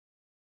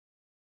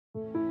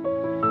Meishu-sama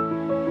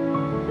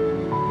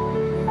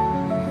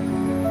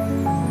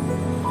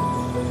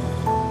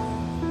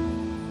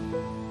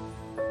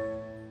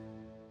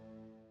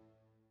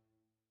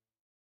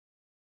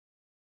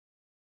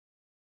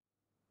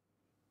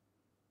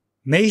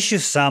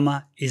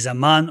is a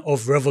man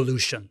of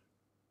revolution.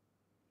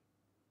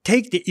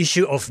 Take the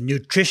issue of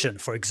nutrition,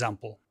 for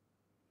example.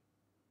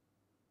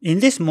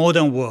 In this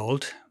modern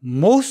world,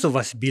 most of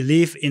us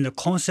believe in the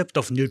concept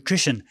of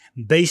nutrition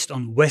based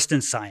on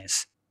Western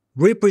science,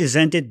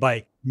 represented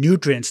by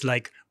nutrients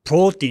like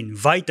protein,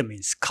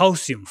 vitamins,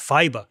 calcium,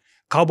 fiber,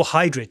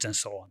 carbohydrates, and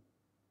so on.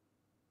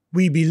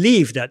 We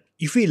believe that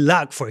if we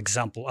lack, for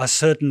example, a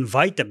certain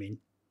vitamin,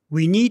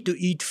 we need to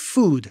eat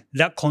food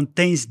that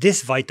contains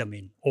this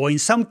vitamin, or in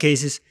some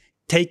cases,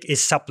 take a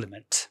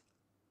supplement.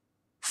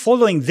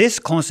 Following this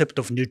concept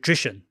of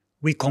nutrition,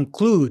 we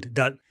conclude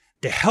that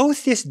the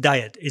healthiest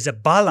diet is a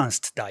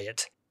balanced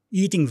diet,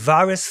 eating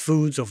various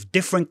foods of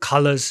different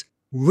colors,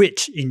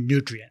 rich in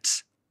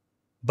nutrients.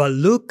 But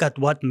look at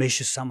what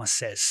Meishu-sama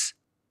says.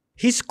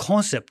 His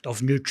concept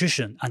of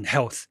nutrition and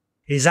health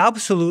is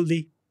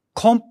absolutely,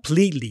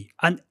 completely,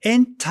 and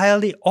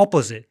entirely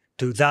opposite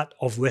to that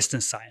of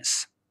Western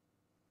science.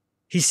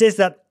 He says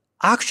that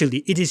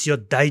actually it is your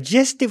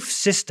digestive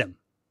system.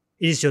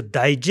 It is your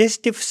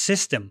digestive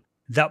system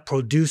that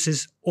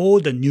produces all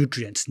the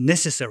nutrients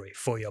necessary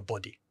for your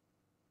body.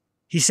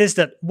 He says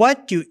that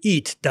what you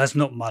eat does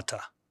not matter.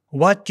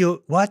 What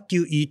you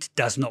eat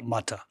does not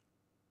matter.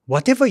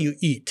 Whatever you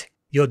eat,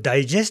 your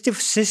digestive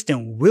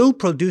system will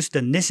produce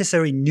the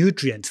necessary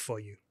nutrients for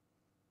you.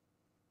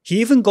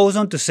 He even goes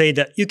on to say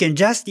that you can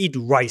just eat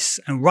rice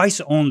and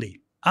rice only,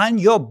 and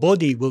your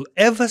body will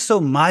ever so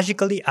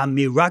magically and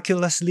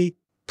miraculously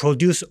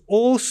produce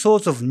all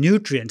sorts of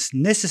nutrients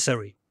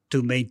necessary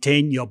to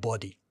maintain your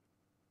body.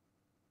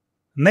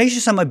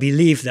 Meishu-sama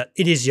believes that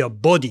it is your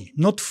body,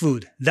 not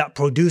food, that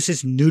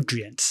produces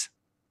nutrients.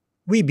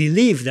 We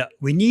believe that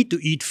we need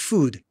to eat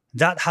food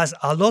that has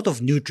a lot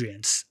of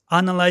nutrients,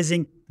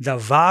 analyzing the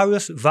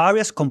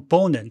various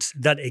components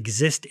that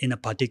exist in a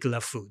particular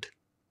food.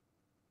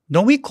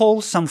 Don't we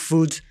call some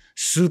foods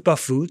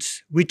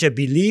superfoods, which are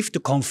believed to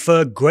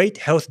confer great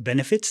health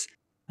benefits,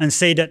 and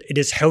say that it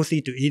is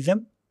healthy to eat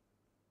them?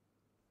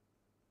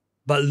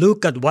 But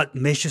look at what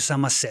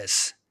Meishu-sama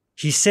says.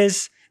 He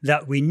says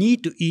that we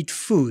need to eat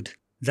food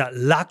that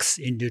lacks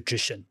in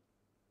nutrition.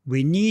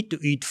 We need to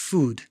eat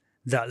food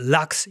that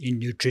lacks in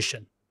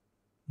nutrition.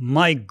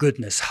 My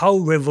goodness, how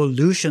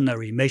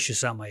revolutionary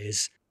Meishu-sama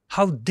is.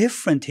 How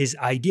different his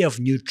idea of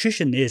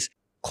nutrition is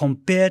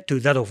compared to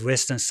that of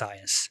Western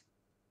science.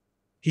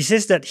 He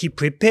says that he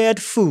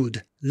prepared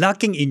food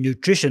lacking in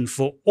nutrition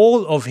for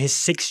all of his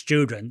 6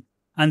 children,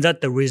 and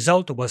that the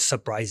result was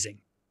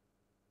surprising.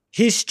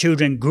 His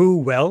children grew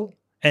well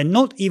and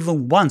not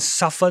even once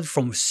suffered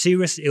from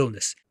serious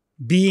illness,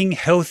 being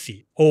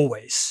healthy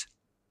always.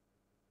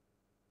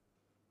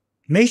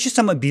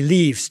 Meishu-sama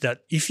believes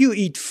that if you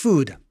eat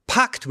food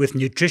packed with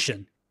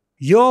nutrition,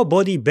 your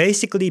body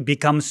basically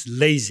becomes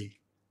lazy,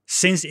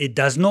 since it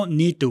does not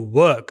need to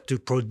work to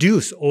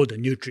produce all the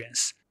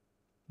nutrients.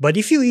 But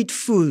if you eat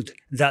food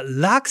that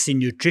lacks in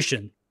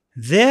nutrition,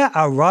 there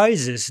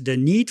arises the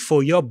need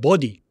for your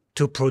body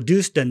to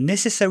produce the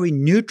necessary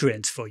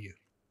nutrients for you,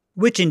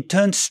 which in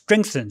turn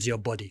strengthens your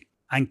body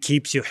and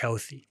keeps you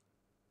healthy.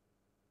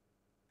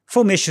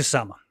 For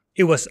Meishu-sama,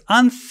 it was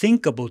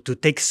unthinkable to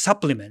take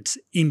supplements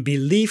in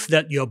belief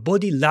that your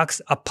body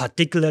lacks a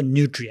particular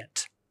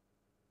nutrient.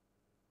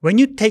 When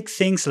you take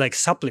things like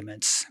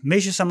supplements,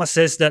 Meishu-sama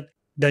says that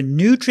the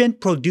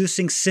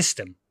nutrient-producing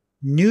system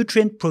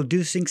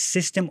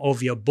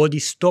of your body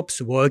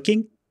stops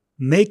working,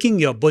 making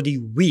your body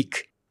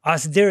weak,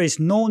 as there is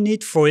no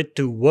need for it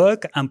to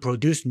work and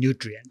produce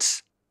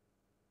nutrients.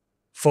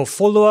 For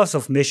followers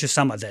of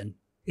Meishu-sama then,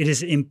 it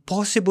is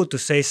impossible to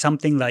say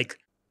something like,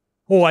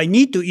 "Oh, I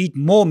need to eat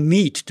more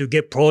meat to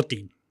get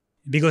protein,"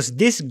 because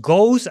this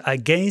goes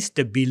against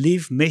the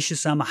belief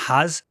Meishu-sama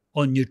has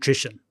on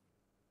nutrition.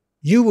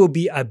 You will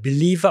be a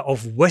believer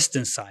of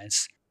Western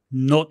science,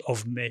 not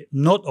of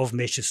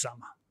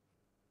Meishu-sama.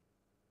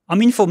 I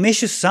mean, for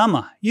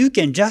Meishu-sama, you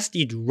can just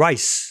eat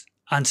rice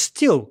and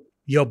still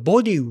your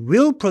body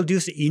will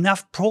produce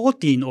enough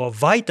protein or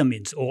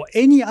vitamins or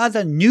any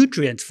other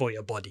nutrients for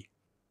your body.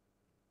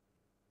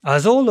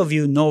 As all of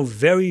you know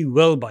very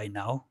well by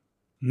now,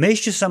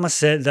 Meishu-sama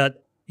said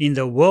that in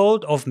the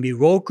world of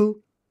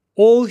Miroku,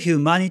 all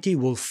humanity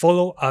will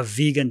follow a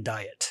vegan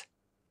diet.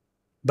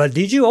 But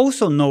did you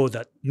also know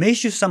that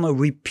Meishu-sama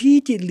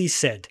repeatedly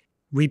said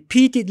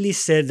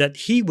that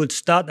he would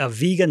start a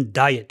vegan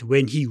diet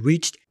when he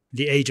reached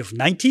the age of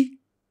 90?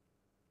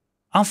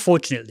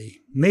 Unfortunately,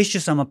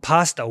 Meishu-sama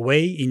passed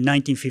away in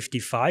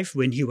 1955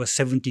 when he was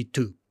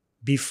 72,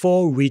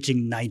 before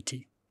reaching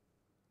 90.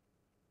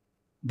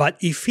 But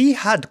if he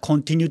had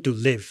continued to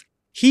live,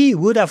 he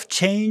would have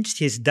changed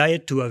his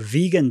diet to a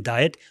vegan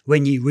diet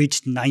when he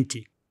reached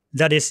 90,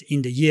 that is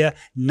in the year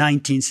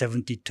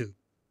 1972.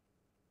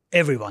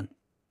 Everyone,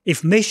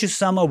 if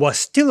Meishu-sama was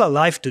still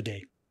alive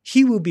today,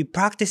 he would be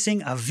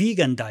practicing a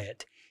vegan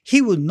diet.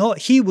 he would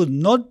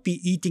not be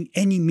eating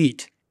any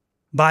meat.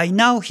 By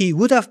now, he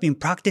would have been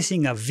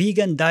practicing a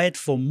vegan diet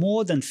for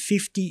more than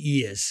 50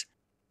 years.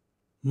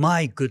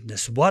 My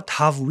goodness, what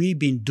have we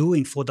been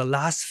doing for the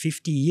last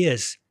 50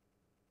 years?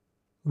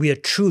 We are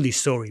truly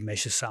sorry,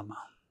 Meishu-sama.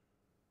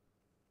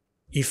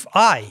 If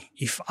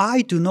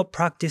I do not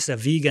practice a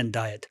vegan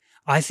diet,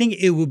 I think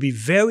it would be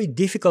very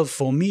difficult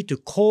for me to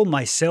call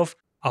myself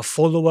a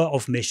follower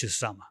of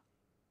Meishu-sama.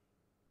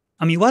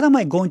 I mean, what am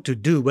I going to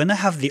do when I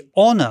have the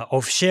honor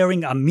of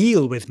sharing a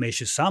meal with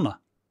Meishu-sama?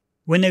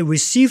 When I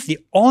receive the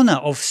honor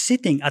of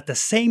sitting at the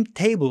same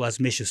table as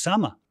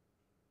Meishu-sama?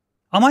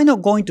 Am I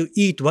not going to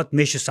eat what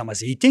Meishu-sama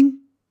is eating?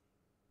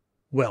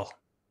 Well,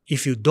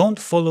 if you don't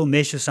follow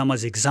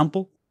Meishu-sama's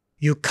example,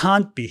 you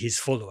can't be his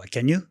follower,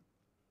 can you?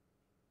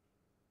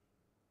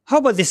 How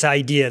about this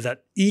idea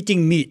that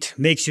eating meat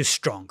makes you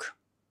strong?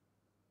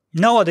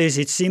 Nowadays,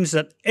 it seems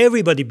that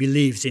everybody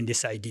believes in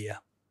this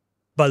idea.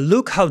 But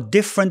look how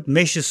different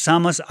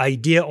Meishu-sama's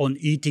idea on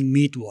eating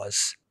meat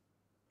was.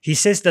 He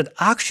says that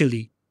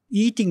actually,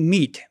 eating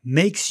meat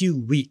makes you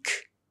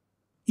weak.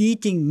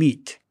 Eating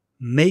meat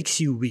makes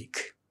you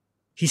weak.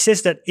 He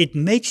says that it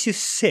makes you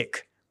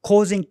sick,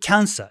 causing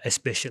cancer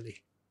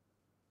especially.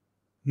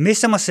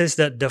 Meishu-sama says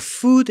that the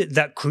food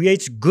that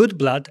creates good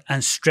blood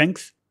and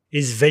strength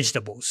is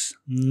vegetables,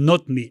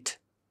 not meat.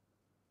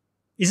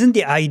 Isn't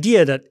the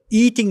idea that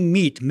eating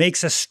meat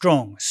makes us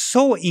strong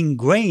so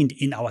ingrained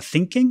in our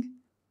thinking?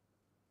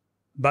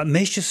 But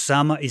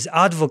Meishu-sama is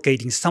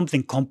advocating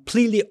something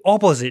completely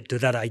opposite to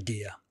that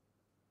idea.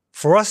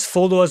 For us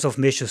followers of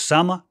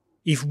Meishu-sama,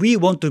 if we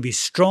want to be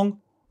strong,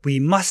 we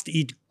must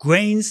eat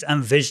grains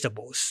and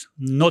vegetables,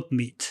 not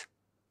meat.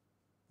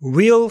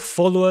 Real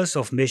followers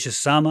of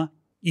Meishu-sama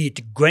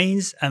eat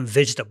grains and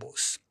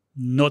vegetables,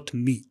 not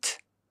meat.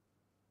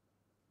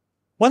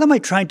 What am I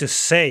trying to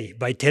say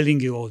by telling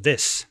you all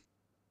this?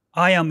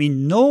 I am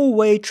in no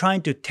way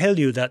trying to tell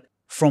you that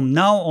from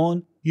now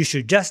on you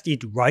should just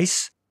eat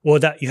rice or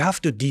that you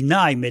have to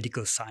deny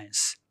medical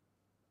science.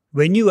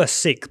 When you are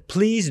sick,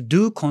 please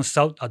do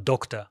consult a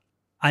doctor,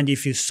 and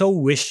if you so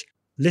wish,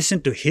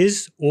 listen to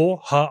his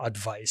or her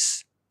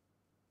advice.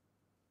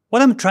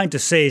 What I'm trying to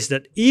say is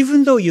that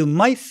even though you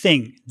might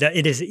think that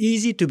it is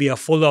easy to be a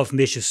follower of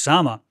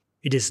Meishu-sama,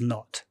 it is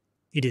not.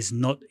 It is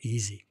not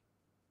easy.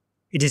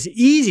 It is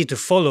easy to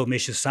follow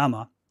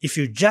Meishu-sama if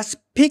you just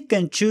pick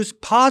and choose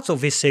parts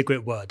of his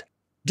sacred word,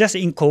 just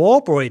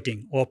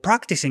incorporating or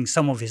practicing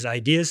some of his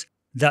ideas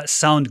that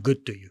sound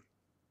good to you.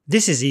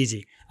 This is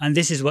easy, and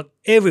this is what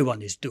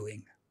everyone is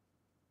doing.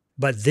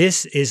 But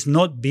this is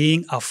not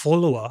being a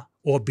follower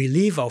or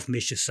believer of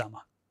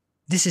Meishu-sama.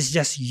 This is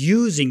just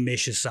using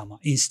Meishu-sama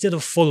instead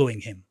of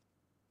following him.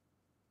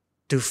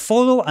 To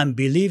follow and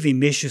believe in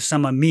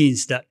Meishu-sama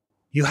means that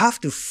you have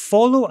to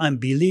follow and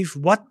believe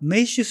what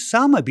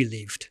Meishu-sama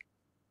believed.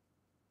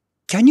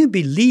 Can you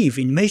believe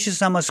in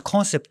Meishu-sama's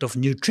concept of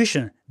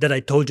nutrition that I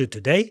told you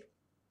today?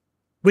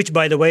 Which,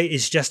 by the way,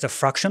 is just a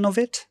fraction of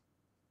it?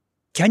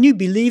 Can you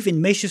believe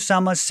in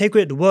Meishu-sama's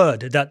sacred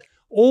word that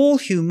all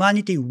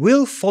humanity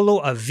will follow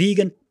a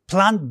vegan,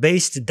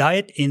 plant-based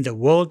diet in the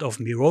world of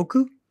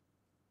Miroku?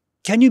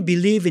 Can you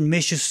believe in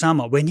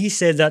Meishu-sama when he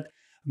said that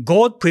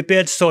God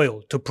prepared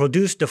soil to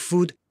produce the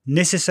food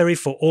necessary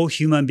for all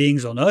human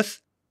beings on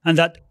earth, and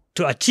that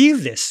to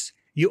achieve this,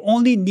 you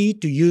only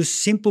need to use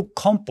simple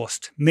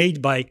compost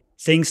made by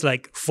things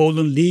like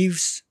fallen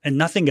leaves and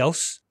nothing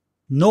else,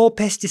 no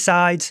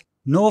pesticides,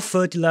 no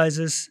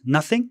fertilizers,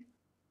 nothing?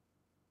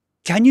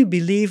 Can you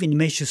believe in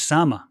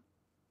Meishu-sama?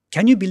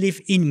 Can you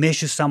believe in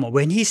Meishu-sama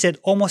when he said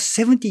almost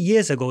 70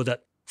 years ago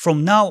that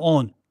from now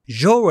on,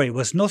 Jorei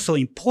was not so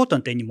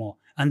important anymore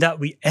and that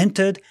we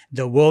entered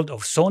the world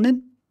of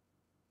Sonen?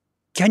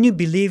 Can you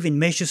believe in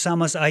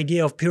Meishu-sama's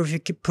idea of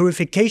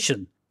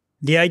purification?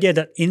 The idea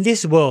that in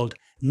this world,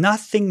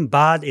 nothing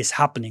bad is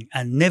happening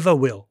and never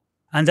will,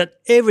 and that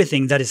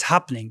everything that is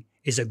happening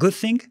is a good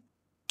thing?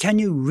 Can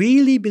you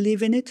really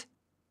believe in it?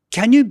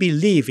 Can you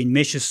believe in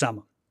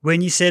Meishu-sama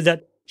when he said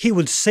that he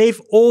would save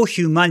all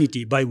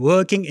humanity by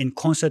working in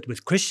concert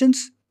with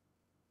Christians?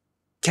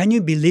 Can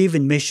you believe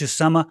in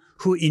Meishu-sama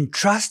who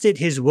entrusted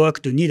his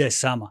work to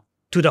Nidai-sama,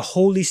 to the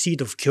holy seat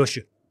of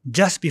Kyoshu,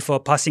 just before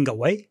passing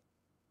away?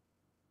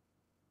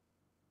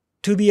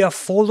 To be a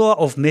follower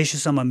of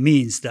Meishu-sama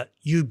means that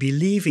you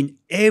believe in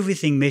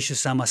everything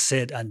Meishu-sama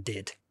said and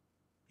did.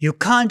 You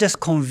can't just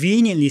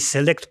conveniently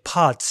select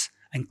parts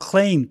and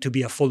claim to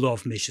be a follower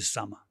of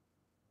Meishu-sama.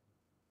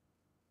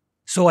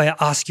 So I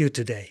ask you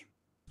today,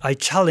 I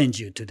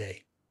challenge you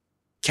today,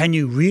 can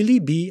you really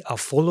be a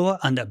follower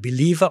and a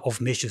believer of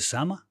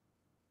Meishu-sama?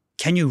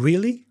 Can you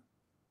really?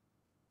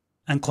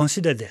 And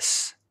consider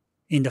this.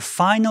 In the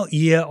final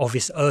year of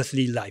his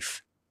earthly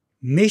life,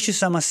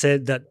 Meishu-sama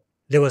said that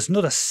there was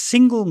not a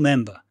single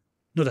member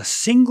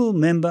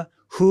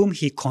whom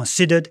he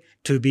considered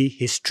to be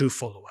his true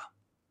follower.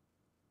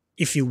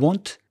 If you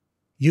want,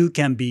 you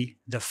can be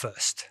the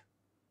first.